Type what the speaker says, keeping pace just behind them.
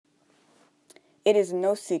It is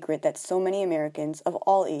no secret that so many Americans of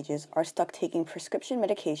all ages are stuck taking prescription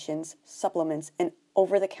medications, supplements, and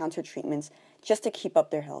over-the-counter treatments just to keep up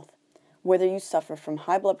their health. Whether you suffer from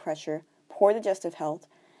high blood pressure, poor digestive health,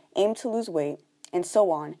 aim to lose weight, and so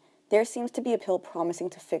on, there seems to be a pill promising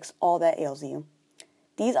to fix all that ails you.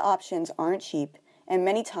 These options aren't cheap, and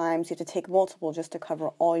many times you have to take multiple just to cover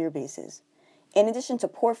all your bases. In addition to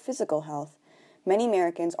poor physical health, many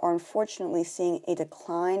Americans are unfortunately seeing a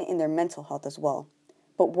decline in their mental health as well.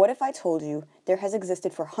 But what if I told you there has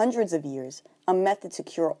existed for hundreds of years a method to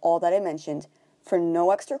cure all that I mentioned for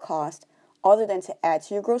no extra cost other than to add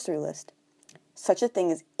to your grocery list? Such a thing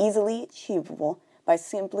is easily achievable by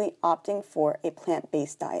simply opting for a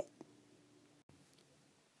plant-based diet.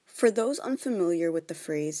 For those unfamiliar with the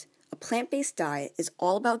phrase, a plant-based diet is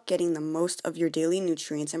all about getting the most of your daily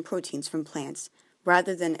nutrients and proteins from plants,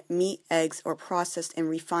 rather than meat, eggs, or processed and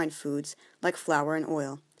refined foods like flour and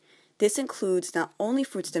oil. This includes not only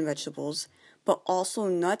fruits and vegetables, but also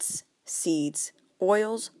nuts, seeds,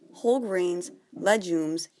 oils, whole grains,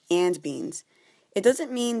 legumes, and beans. It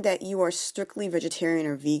doesn't mean that you are strictly vegetarian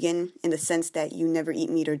or vegan in the sense that you never eat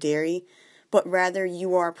meat or dairy, but rather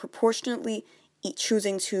you are proportionately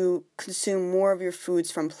choosing to consume more of your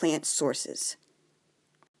foods from plant sources.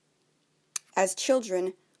 As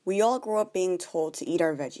children, we all grow up being told to eat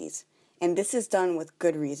our veggies, and this is done with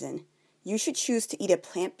good reason. You should choose to eat a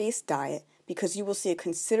plant-based diet because you will see a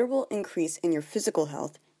considerable increase in your physical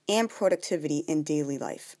health and productivity in daily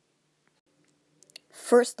life.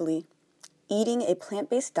 Firstly, eating a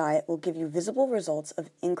plant-based diet will give you visible results of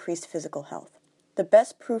increased physical health. The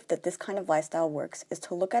best proof that this kind of lifestyle works is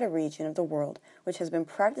to look at a region of the world which has been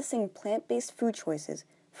practicing plant-based food choices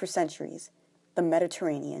for centuries, the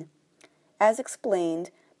Mediterranean. As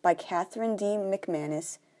explained by Catherine D.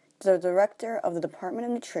 McManus, the director of the Department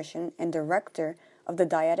of Nutrition and director of the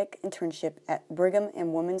dietetic internship at Brigham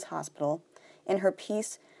and Women's Hospital, in her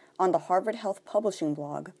piece on the Harvard Health Publishing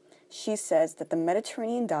blog, she says that the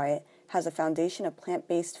Mediterranean diet has a foundation of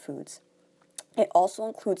plant-based foods. It also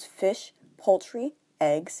includes fish, poultry,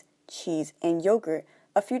 eggs, cheese, and yogurt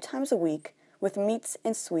a few times a week, with meats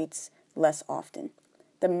and sweets less often.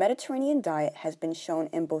 The Mediterranean diet has been shown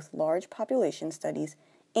in both large population studies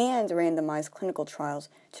and randomized clinical trials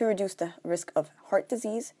to reduce the risk of heart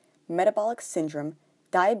disease, metabolic syndrome,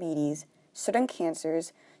 diabetes, certain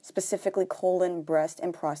cancers, specifically colon, breast,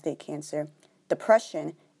 and prostate cancer,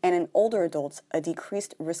 depression, and in older adults, a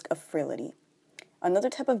decreased risk of frailty. Another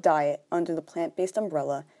type of diet under the plant-based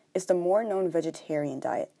umbrella is the more known vegetarian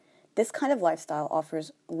diet. This kind of lifestyle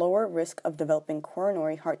offers lower risk of developing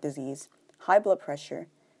coronary heart disease, high blood pressure,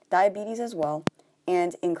 diabetes as well,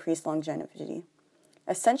 and increased longevity.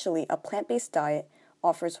 Essentially, a plant-based diet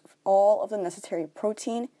offers all of the necessary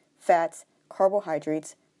protein, fats,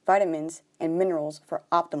 carbohydrates, vitamins, and minerals for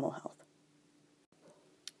optimal health.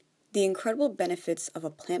 The incredible benefits of a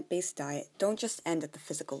plant-based diet don't just end at the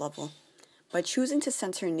physical level. By choosing to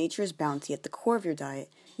center nature's bounty at the core of your diet,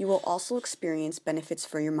 you will also experience benefits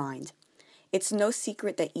for your mind. It's no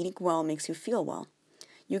secret that eating well makes you feel well.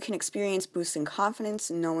 You can experience boosting confidence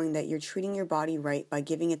knowing that you're treating your body right by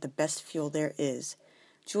giving it the best fuel there is.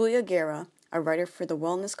 Julia Guerra, a writer for the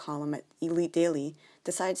wellness column at Elite Daily,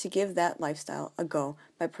 decided to give that lifestyle a go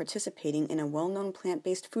by participating in a well-known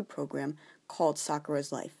plant-based food program called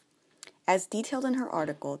Sakura's Life. As detailed in her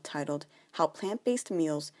article titled, "How Plant-Based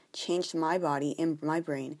Meals Changed My Body and My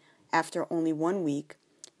Brain After Only 1 Week,"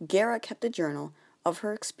 Guerra kept a journal of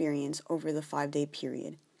her experience over the 5-day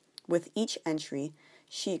period. With each entry,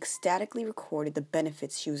 she ecstatically recorded the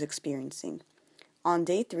benefits she was experiencing. On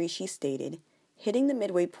day 3, she stated, "Hitting the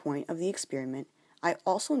midway point of the experiment, I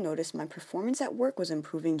also noticed my performance at work was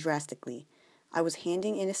improving drastically. I was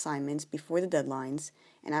handing in assignments before the deadlines,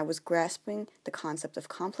 and I was grasping the concept of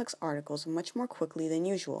complex articles much more quickly than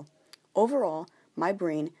usual. Overall, my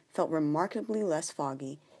brain felt remarkably less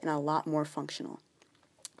foggy and a lot more functional."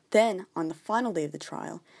 Then, on the final day of the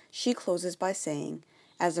trial, she closes by saying,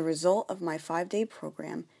 "As a result of my 5-day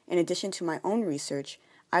program, in addition to my own research,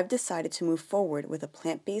 I've decided to move forward with a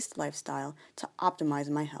plant-based lifestyle to optimize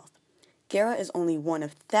my health." Guerra is only one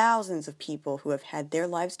of thousands of people who have had their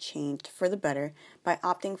lives changed for the better by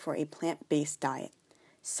opting for a plant-based diet.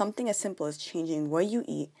 Something as simple as changing what you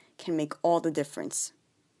eat can make all the difference.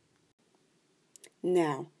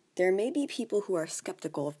 Now, there may be people who are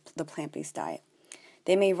skeptical of the plant-based diet.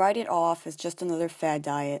 They may write it off as just another fad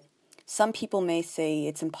diet. Some people may say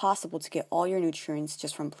it's impossible to get all your nutrients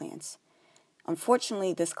just from plants.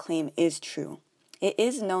 Unfortunately, this claim is true. It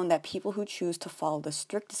is known that people who choose to follow the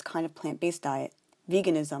strictest kind of plant-based diet,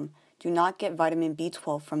 veganism, do not get vitamin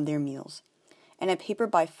B12 from their meals. and a paper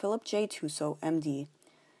by Philip J. Tuso, MD,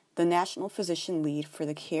 the National Physician Lead for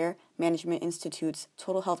the Care Management Institute's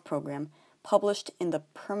Total Health Program, published in the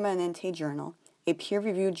Permanente Journal, a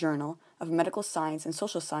peer-reviewed journal of medical science and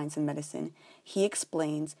social science in medicine. He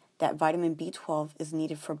explains that vitamin B12 is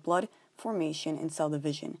needed for blood formation and cell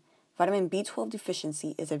division. Vitamin B12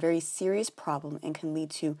 deficiency is a very serious problem and can lead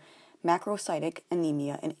to macrocytic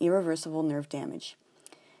anemia and irreversible nerve damage.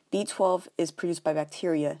 B12 is produced by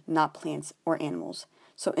bacteria, not plants or animals.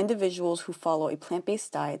 So individuals who follow a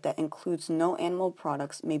plant-based diet that includes no animal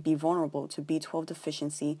products may be vulnerable to B12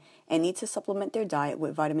 deficiency and need to supplement their diet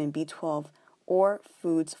with vitamin B12 or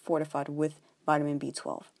foods fortified with vitamin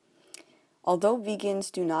B12. Although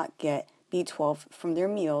vegans do not get B12 from their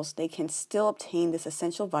meals, they can still obtain this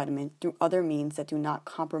essential vitamin through other means that do not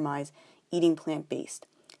compromise eating plant-based.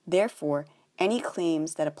 Therefore, any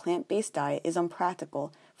claims that a plant-based diet is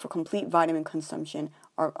unpractical for complete vitamin consumption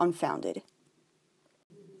are unfounded.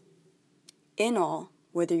 In all,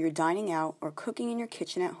 whether you're dining out or cooking in your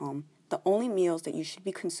kitchen at home, the only meals that you should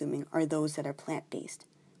be consuming are those that are plant-based.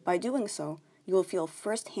 By doing so, you will feel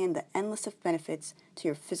firsthand the endless of benefits to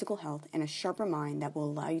your physical health and a sharper mind that will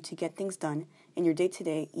allow you to get things done in your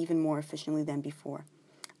day-to-day even more efficiently than before.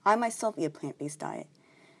 I myself eat a plant-based diet.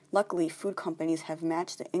 Luckily, food companies have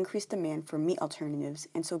matched the increased demand for meat alternatives,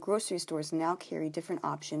 and so grocery stores now carry different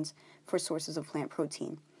options for sources of plant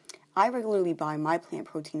protein. I regularly buy my plant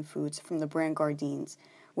protein foods from the brand Gardeins,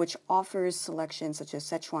 which offers selections such as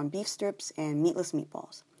Szechuan beef strips and meatless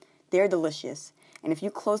meatballs. They're delicious, and if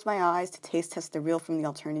you closed my eyes to taste test the real from the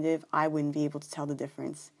alternative, I wouldn't be able to tell the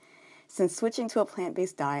difference. Since switching to a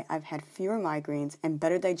plant-based diet, I've had fewer migraines and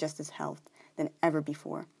better digestive health than ever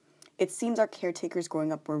before. It seems our caretakers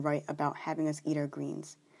growing up were right about having us eat our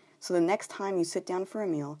greens. So the next time you sit down for a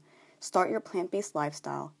meal, start your plant-based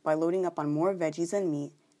lifestyle by loading up on more veggies and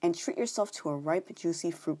meat, and treat yourself to a ripe, juicy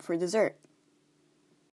fruit for dessert.